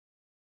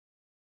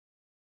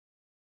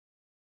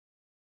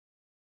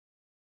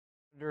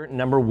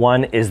Number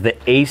one is the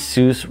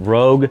Asus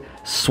ROG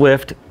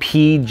Swift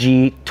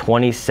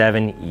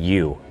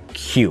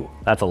PG27UQ.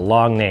 That's a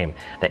long name.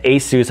 The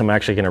Asus, I'm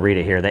actually going to read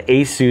it here. The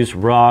Asus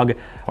ROG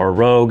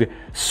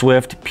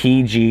Swift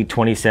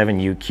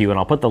PG27UQ, and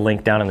I'll put the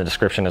link down in the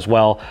description as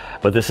well.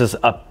 But this is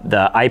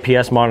the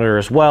IPS monitor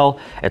as well.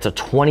 It's a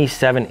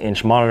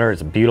 27-inch monitor.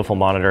 It's a beautiful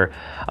monitor.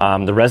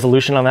 The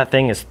resolution on that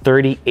thing is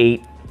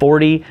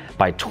 3840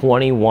 by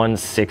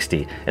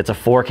 2160. It's a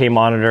 4K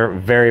monitor,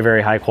 very,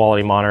 very high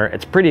quality monitor.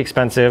 It's pretty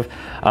expensive,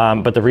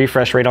 but the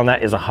refresh rate on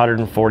that is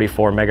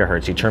 144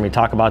 megahertz. You heard me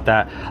talk about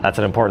that. That's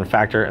an important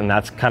factor, and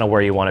that's kind of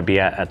where you want to be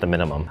at the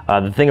minimum.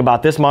 The thing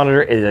about this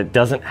monitor is it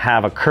doesn't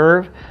have a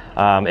curve.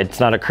 It's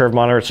not a curved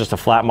monitor, it's just a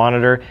flat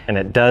monitor, and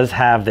it does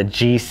have the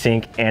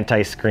G-Sync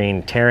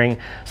anti-screen tearing,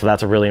 so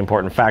that's a really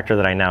important factor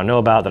that I now know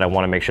about that I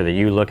want to make sure that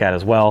you look at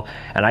as well.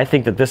 And I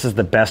think that this is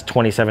the best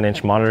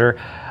 27-inch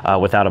monitor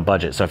without a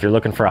budget. So if you're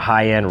looking for a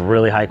high-end,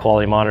 really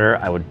high-quality monitor,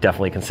 I would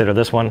definitely consider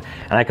this one.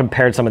 And I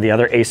compared some of the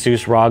other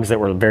Asus ROGs that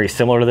were very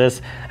similar to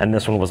this, and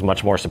this one was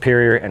much more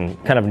superior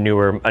and kind of a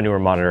newer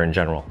monitor in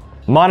general.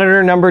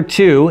 Monitor number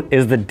two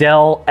is the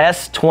Dell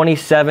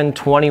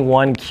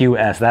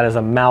S2721QS. That is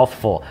a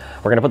mouthful.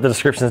 We're gonna put the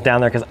descriptions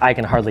down there because I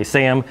can hardly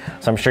say them,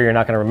 so I'm sure you're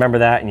not gonna remember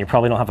that, and you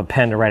probably don't have a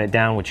pen to write it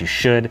down, which you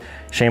should.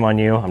 Shame on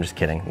you. I'm just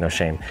kidding, no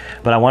shame.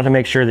 But I want to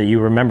make sure that you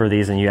remember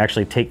these and you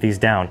actually take these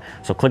down.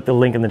 So click the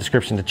link in the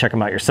description to check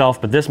them out yourself.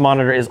 But this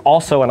monitor is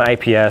also an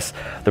IPS.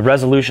 The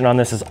resolution on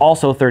this is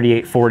also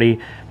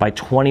 3840 by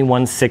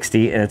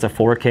 2160, and it's a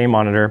 4K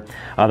monitor.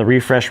 The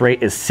refresh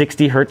rate is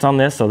 60 hertz on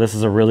this, so this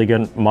is a really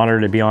good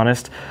monitor, to be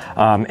honest.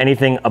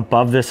 Anything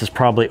above this is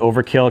probably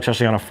overkill,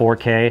 especially on a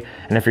 4K.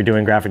 And if you're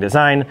doing graphic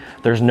design,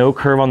 there's no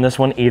curve on this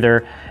one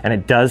either, and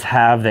it does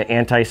have the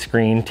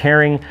anti-screen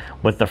tearing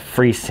with the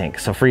FreeSync.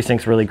 So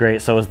FreeSync's really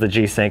great, so is the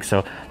G-Sync.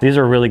 So these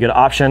are a really good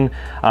option.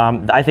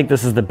 I think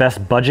this is the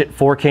best budget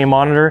 4K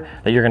monitor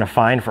that you're gonna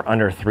find for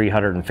under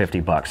 350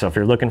 bucks. So if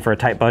you're looking for a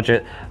tight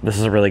budget, this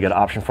is a really good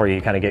option for you.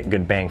 You kind of get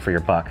good bang for your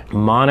buck.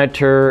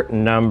 Monitor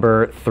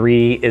number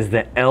three is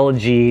the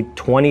LG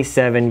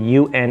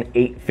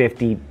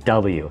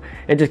 27UN850W.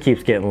 It just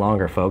keeps getting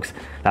longer, folks.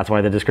 That's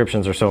why the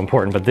descriptions are so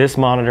important. But this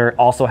monitor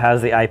also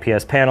has the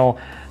IPS panel,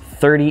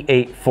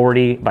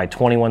 3840 by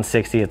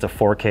 2160. It's a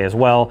 4K as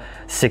well,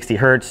 60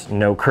 hertz,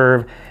 no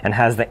curve, and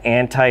has the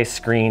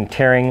anti-screen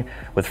tearing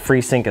with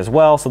FreeSync as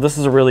well. So this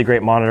is a really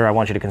great monitor I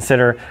want you to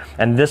consider.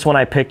 And this one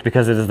I picked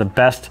because it is the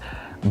best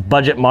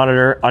budget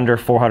monitor under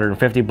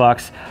 450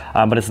 bucks,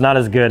 but it's not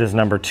as good as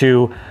number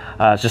two.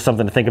 It's just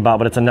something to think about,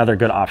 but it's another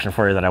good option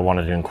for you that I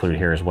wanted to include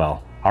here as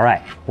well. All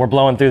right, we're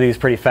blowing through these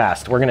pretty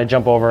fast. We're gonna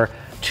jump over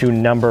to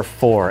number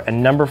four.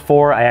 And number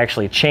four, I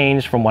actually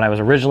changed from what I was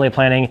originally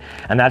planning,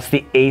 and that's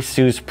the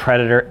Asus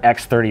Predator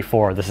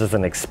X34. This is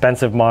an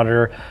expensive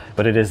monitor,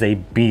 but it is a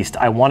beast.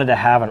 I wanted to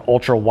have an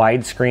ultra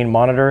widescreen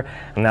monitor,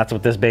 and that's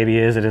what this baby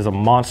is. It is a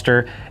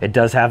monster. It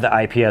does have the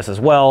IPS as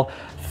well,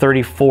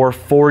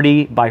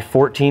 3440 by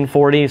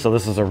 1440. So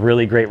this is a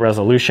really great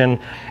resolution,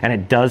 and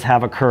it does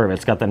have a curve.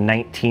 It's got the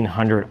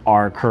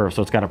 1900R curve,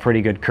 so it's got a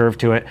pretty good curve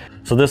to it.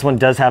 So this one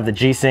does have the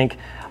G-Sync.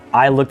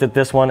 I looked at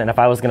this one, and if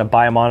I was gonna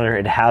buy a monitor,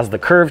 it has the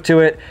curve to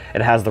it,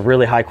 it has the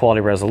really high quality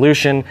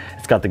resolution,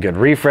 it's got the good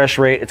refresh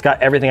rate, it's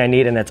got everything I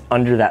need, and it's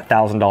under that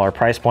 $1,000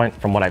 price point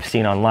from what I've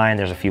seen online.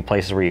 There's a few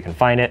places where you can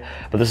find it,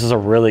 but this is a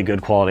really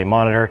good quality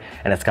monitor,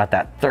 and it's got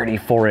that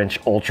 34-inch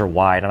ultra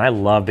wide, and I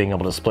love being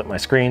able to split my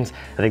screens.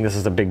 I think this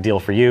is a big deal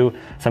for you,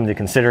 something to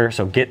consider.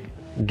 So get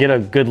a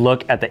good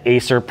look at the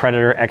Acer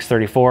Predator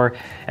X34,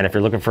 and if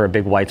you're looking for a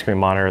big widescreen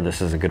monitor,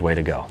 this is a good way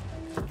to go.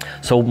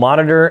 So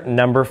monitor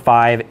number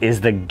five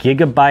is the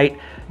Gigabyte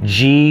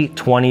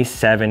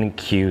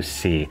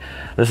G27QC.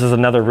 This is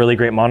another really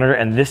great monitor,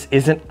 and this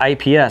isn't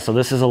IPS, so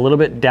this is a little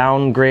bit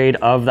downgrade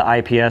of the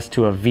IPS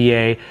to a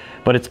VA,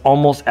 but it's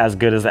almost as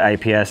good as the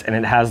IPS, and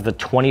it has the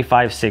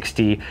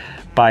 2560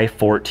 by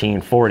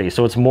 1440.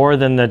 So it's more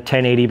than the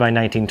 1080 by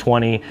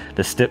 1920,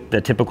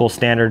 the typical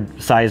standard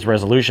size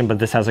resolution, but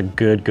this has a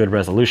good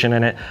resolution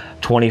in it,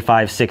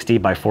 2560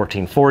 by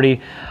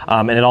 1440.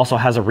 And it also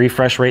has a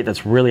refresh rate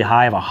that's really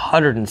high of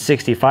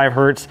 165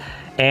 hertz.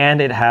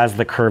 And it has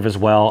the curve as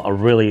well, a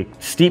really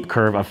steep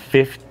curve of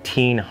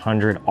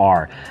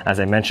 1500R. As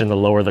I mentioned, the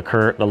lower the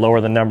curve, the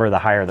lower the number, the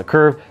higher the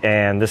curve.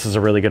 And this is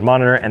a really good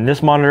monitor. And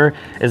this monitor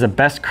is the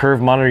best curve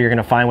monitor you're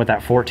gonna find with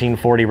that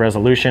 1440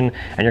 resolution,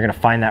 and you're gonna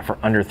find that for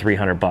under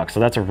 300 bucks. So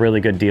that's a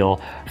really good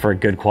deal for a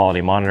good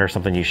quality monitor,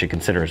 something you should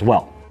consider as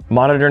well.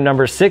 Monitor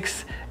number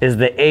six is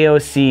the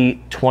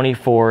AOC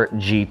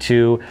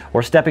 24G2.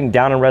 We're stepping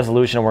down in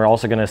resolution, and we're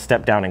also gonna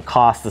step down in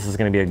cost. This is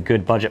gonna be a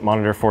good budget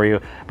monitor for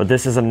you, but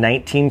this is a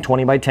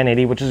 1920 by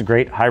 1080, which is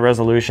great, high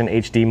resolution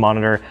HD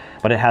monitor,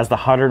 but it has the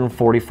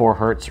 144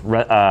 hertz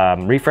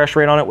refresh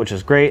rate on it, which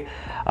is great.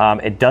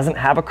 It doesn't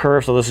have a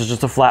curve, so this is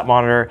just a flat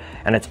monitor,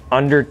 and it's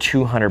under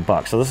 200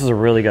 bucks. So this is a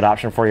really good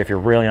option for you if you're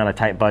really on a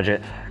tight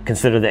budget.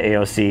 Consider the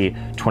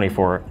AOC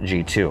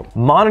 24G2.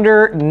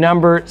 Monitor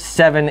number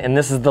seven, and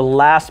this is the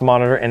last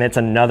monitor, and it's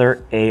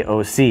another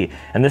AOC,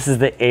 and this is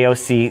the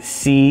AOC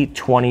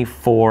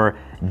C24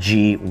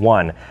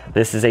 G1.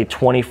 This is a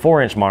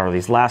 24-inch monitor.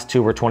 These last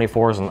two were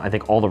 24s, and I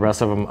think all the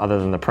rest of them, other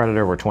than the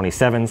Predator, were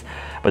 27s.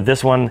 But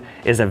this one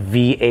is a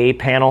VA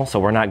panel, so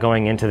we're not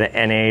going into the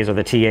NAs or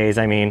the TAs.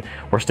 I mean,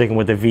 we're sticking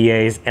with the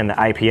VAs and the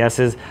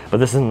IPSs. But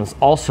this one is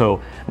also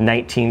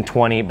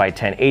 1920 by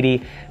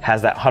 1080,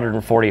 has that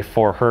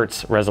 144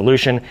 hertz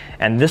resolution,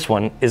 and this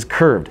one is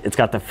curved. It's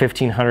got the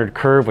 1500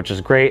 curve, which is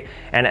great,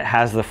 and it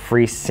has the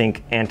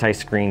FreeSync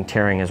anti-screen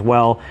tearing as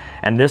well.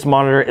 And this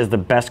monitor is the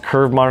best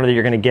curved monitor that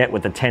you're gonna get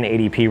with the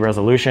 1080p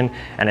resolution,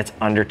 and it's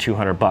under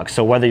 200 bucks.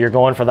 So whether you're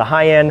going for the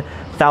high-end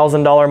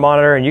 $1,000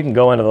 monitor, and you can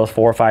go into those $4,000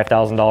 or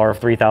 $5,000,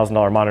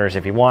 $3,000 monitors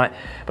if you want,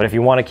 but if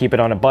you want to keep it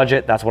on a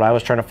budget, that's what I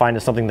was trying to find,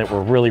 is something that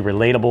were really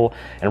relatable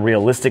and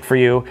realistic for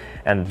you.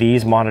 And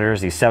these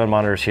monitors, these 7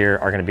 monitors here,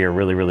 are going to be a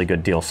really, really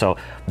good deal. So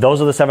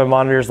those are the 7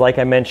 monitors. Like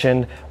I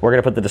mentioned, we're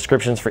going to put the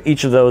descriptions for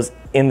each of those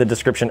in the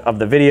description of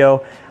the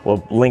video.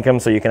 We'll link them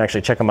so you can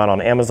actually check them out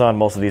on Amazon.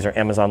 Most of these are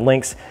Amazon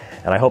links,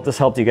 and I hope this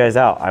helped you guys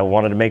out. I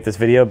wanted to make this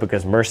video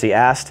because Mercy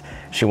asked.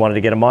 She wanted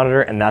to get a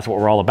monitor, and that's what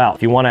we're all about.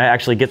 If you want to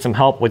actually get some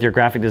help with your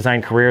graphic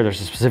design career, there's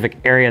a specific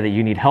area that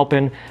you need help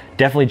in,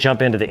 definitely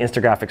jump into the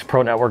Instagraphics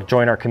Pro Network,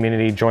 join our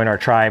community, join our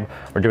tribe.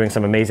 We're doing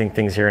some amazing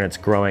things here, and it's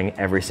growing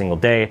every single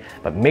day.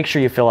 But make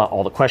sure you fill out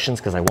all the questions,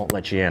 because I won't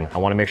let you in. I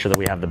want to make sure that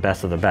we have the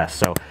best of the best.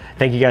 So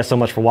thank you guys so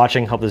much for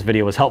watching. Hope this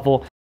video was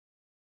helpful.